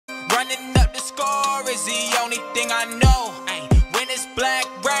Running up the score is the only thing I know. When it's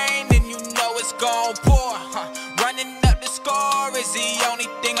Blackreign, then you know it's gon' pour. Running up the score is the only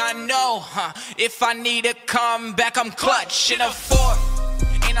thing I know. If I need a comeback, I'm clutch in a fourth.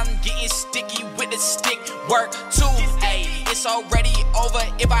 And I'm getting sticky with the stick work too. It's already over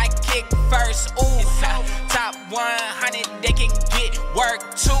if I kick first. Ooh, top 100, they can get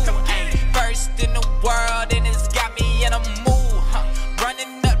work too. First in the world, and it's got me in a mood.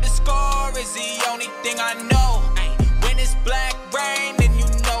 Running up the score is the only thing I know. When it's Blackreign, then you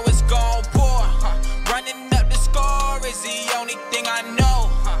know it's gon' pour. Running up the score is the only thing I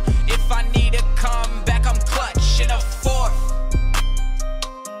know. If I need a comeback, I'm clutch in a fourth.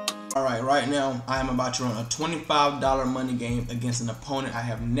 Alright, right now I am about to run a $25 money game against an opponent I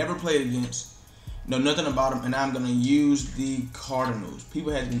have never played against, know nothing about them, and I'm going to use the Cardinals.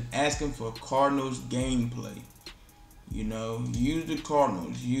 People have been asking for Cardinals gameplay. You know, use the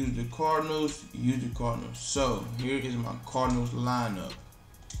Cardinals, use the Cardinals, use the Cardinals. So, here is my Cardinals lineup.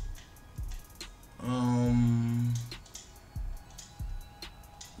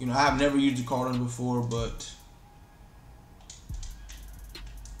 You know, I've never used the Cardinals before, but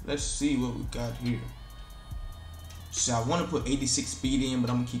let's see what we got here. So I want to put 86 speed in, but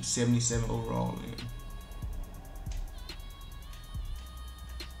I'm gonna keep 77 overall in.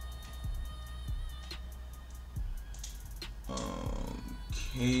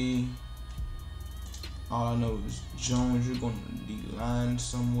 Okay. All I know is Jones, you're gonna D-line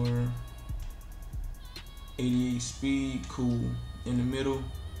somewhere. 88 speed, cool. In the middle,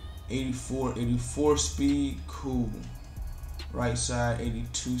 84 speed, cool. Right side,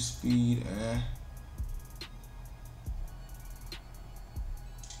 82 speed,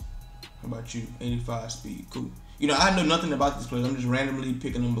 How about you? 85 speed, cool. You know, I know nothing about these players. I'm just randomly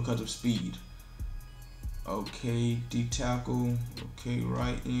picking them because of speed. Okay, D tackle. Okay,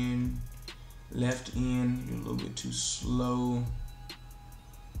 right in, left in. You're a little bit too slow.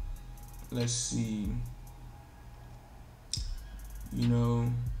 Let's see. You know,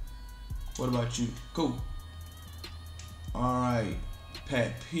 what about you? Cool. Alright,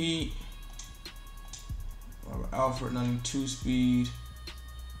 Pat Pete. Alright, Alfred, 92 speed.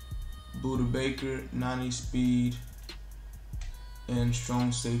 Buda Baker, 90 speed. And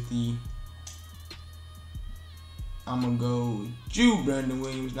strong safety, I'm gonna go with you, Brandon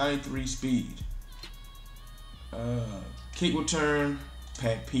Williams, 93 speed. Kick return,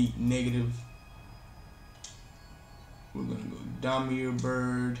 Pat Pete, negative. We're gonna go Damir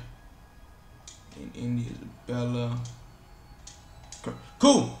Bird and Indy Isabella.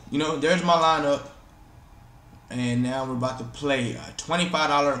 Cool. You know, there's my lineup. And now we're about to play a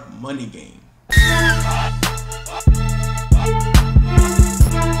 $25 money game.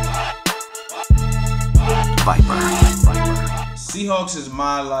 Seahawks is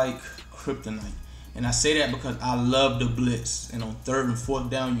my kryptonite. And I say that because I love the blitz. And on 3rd and 4th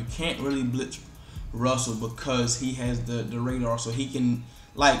down, you can't really blitz Russell because he has the radar. So he can,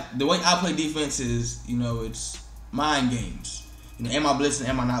 the way I play defense is, you know, it's mind games. You know, am I blitzing?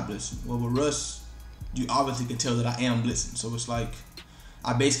 Am I not blitzing? Well, with Russ, you obviously can tell that I am blitzing. So it's like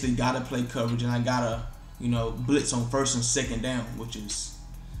I basically gotta play coverage and I gotta, you know, blitz on 1st and 2nd down,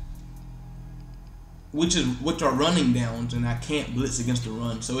 which are running downs, and I can't blitz against the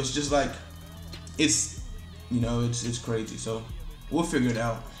run. So it's just it's, you know, it's crazy. So we'll figure it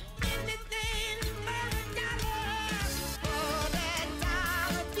out.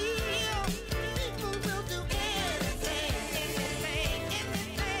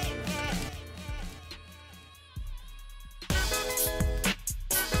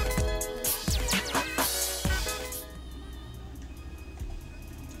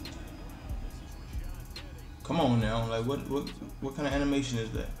 Come on now, what kind of animation is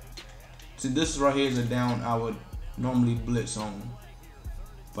that? See, this right here is a down I would normally blitz on,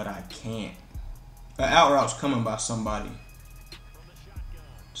 but I can't. An out route's coming by somebody.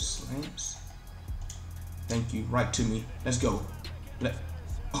 Slants. Thank you. Right to me. Let's go.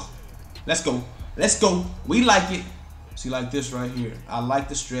 Let's go. Let's go. We like it. See, like this right here. I like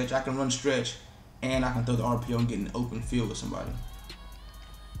the stretch. I can run stretch, and I can throw the RPO and get an open field with somebody.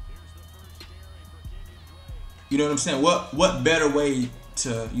 You know what I'm saying? What better way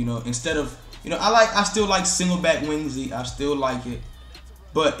to, you know, instead of, you know, I still like single back wingsy. I still like it,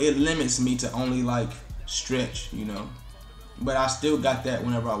 but it limits me to only stretch, you know. But I still got that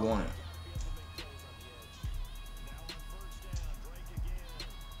whenever I want it.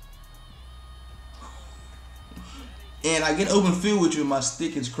 And I get open field with you, my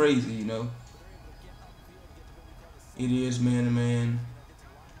stick is crazy, you know. It is man to man.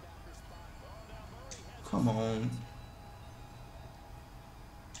 Come on.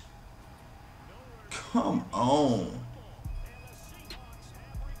 Come on.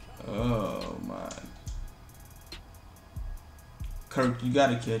 Oh my. Kirk, you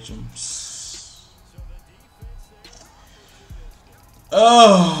gotta catch him.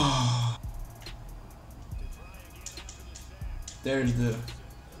 Oh. There's the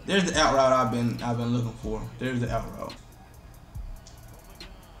out route I've been looking for. There's the out route.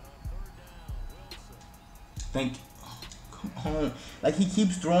 Thank you. Oh, come on. Like, he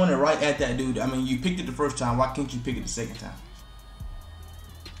keeps throwing it right at that dude. I mean, you picked it the first time. Why can't you pick it the second time?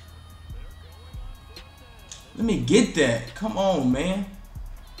 Let me get that. Come on, man.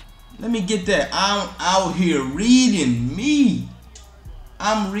 Let me get that. I'm out here reading me.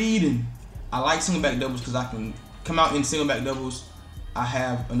 I'm reading. I like single back doubles because I can come out in single back doubles. I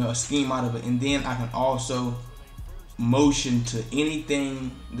have a scheme out of it, and then I can also motion to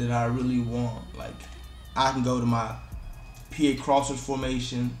anything that I really want. Like, I can go to my PA crossers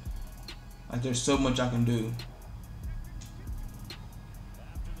formation. Like, there's so much I can do.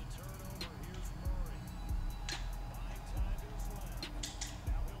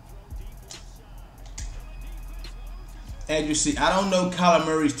 As you see, I don't know Kyler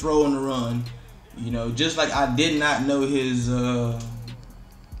Murray's throw on the run. You know, just like I did not know his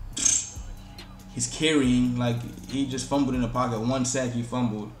carrying. Like, he just fumbled in the pocket. One sack, he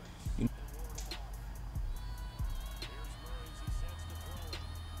fumbled. You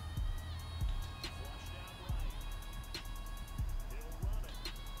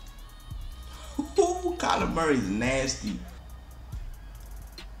know. Kyler Murray's nasty.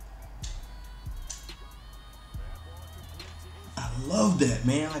 I love that,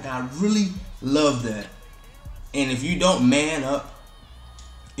 man. Like, I really love that. And if you don't man up,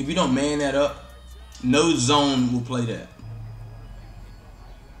 that up, no zone will play that.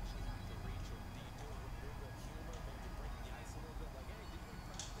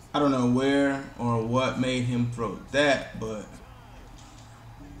 I don't know where or what made him throw that, but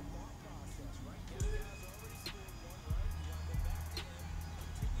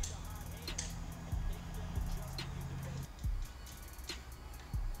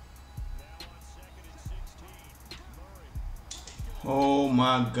oh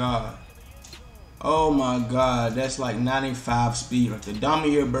my God. Oh my God. That's like 95 speed right there.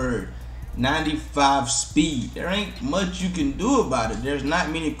 Dummy your bird. 95 speed. There ain't much you can do about it. There's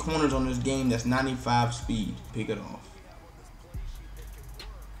not many corners on this game that's 95 speed. Pick it off.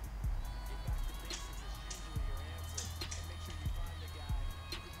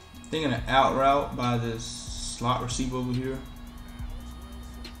 Thinking an out route by this slot receiver over here.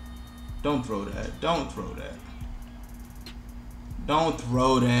 Don't throw that. Don't throw that. Don't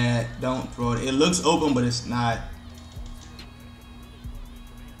throw that. Don't throw it. It looks open, but it's not.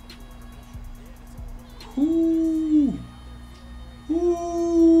 Ooh. Ooh.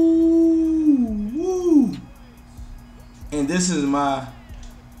 Ooh. And this is my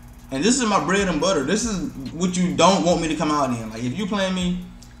bread and butter. This is what you don't want me to come out in. Like, if you playing me,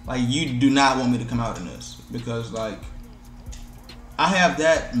 like, you do not want me to come out in this, because like I have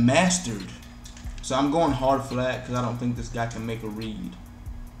that mastered. So I'm going hard flat because I don't think this guy can make a read.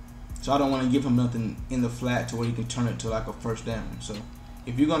 So I don't want to give him nothing in the flat to where he can turn it to like a first down. So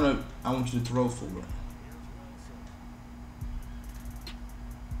if you're gonna, I want you to throw for it.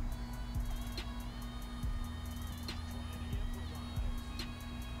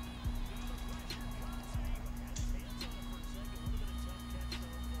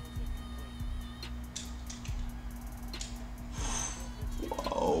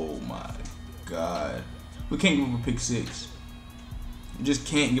 Oh my God. We can't give up a pick six. You just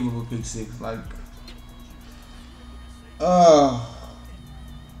can't give up a pick six. Like,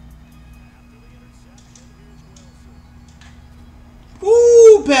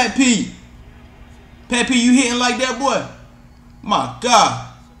 woo, Pat P. Pat P, you hitting like that, boy? My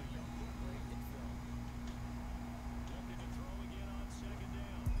God.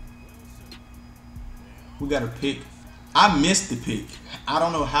 We got a pick. I missed the pick. I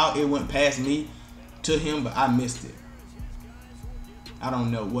don't know how it went past me to him, but I missed it. I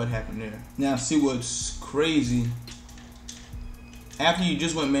don't know what happened there. Now, see what's crazy. After you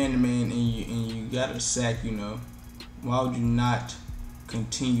just went man-to-man and you got a sack, you know, why would you not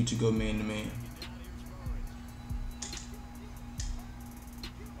continue to go man-to-man?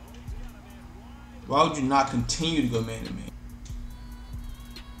 Why would you not continue to go man-to-man?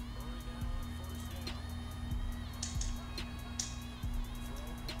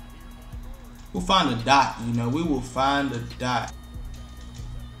 We'll find a dot, you know. We will find a dot.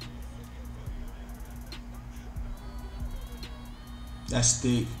 That's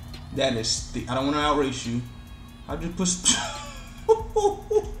thick. That is thick. I don't want to outrace you. I just put.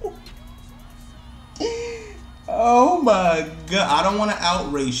 Oh my God. I don't want to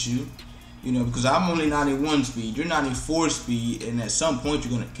outrace you, you know, because I'm only 91 speed. You're 94 speed, and at some point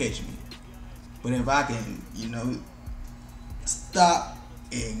you're going to catch me. But if I can, you know, stop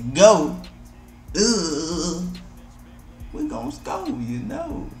and go, we're going to score, you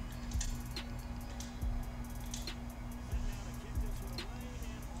know.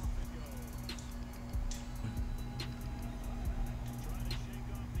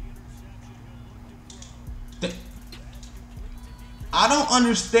 I don't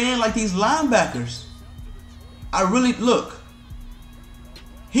understand, like, these linebackers. I really, look.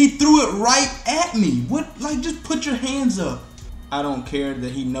 He threw it right at me. What, like, just put your hands up. I don't care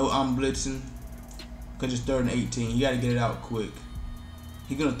that he know I'm blitzing, because it's 3rd and 18. You got to get it out quick.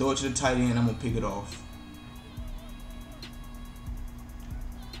 He's going to throw it to the tight end. I'm going to pick it off.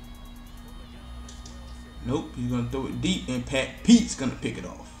 Nope, he's going to throw it deep, and Pete's going to pick it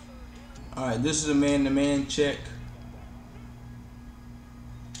off. All right, this is a man-to-man check.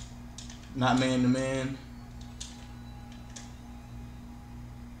 Not man-to-man.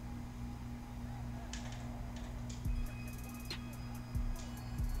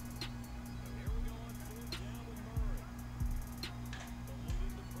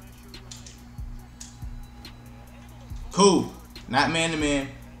 Cool. Not man-to-man.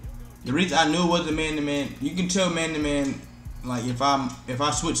 The reason I knew it wasn't man-to-man, you can tell man-to-man, like if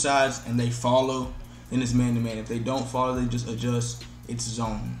I switch sides and they follow, then it's man-to-man. If they don't follow, they just adjust. It's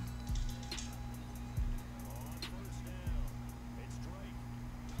zone.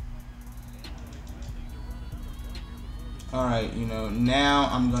 Alright, you know, now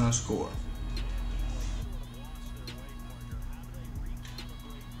I'm gonna score.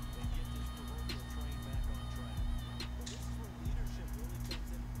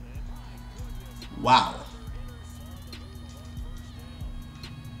 Wow.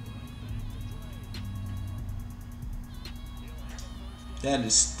 That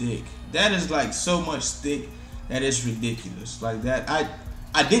is thick. That is like so much thick that it's ridiculous. Like that,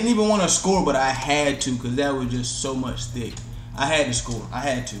 I didn't even want to score, but I had to because that was just so much thick. I had to score. I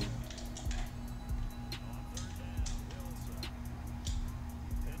had to.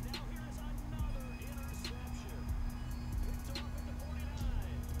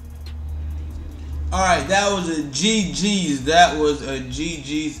 Alright, that was a GG's. That was a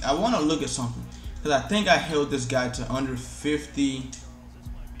GG's. I want to look at something because I think I held this guy to under 50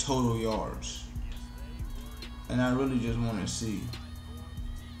 total yards. And I really just want to see.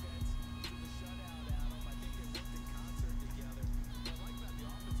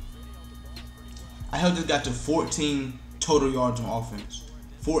 I held this guy to 14 total yards on offense.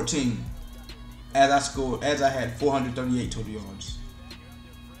 14. As I had 438 total yards.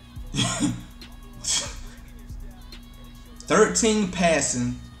 13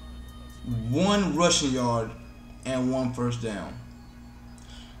 passing, 1 rushing yard, and 1 first down.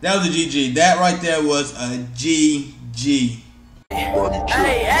 That was a GG. That right there was a GG.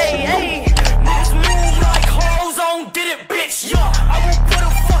 Hey, hey, hey.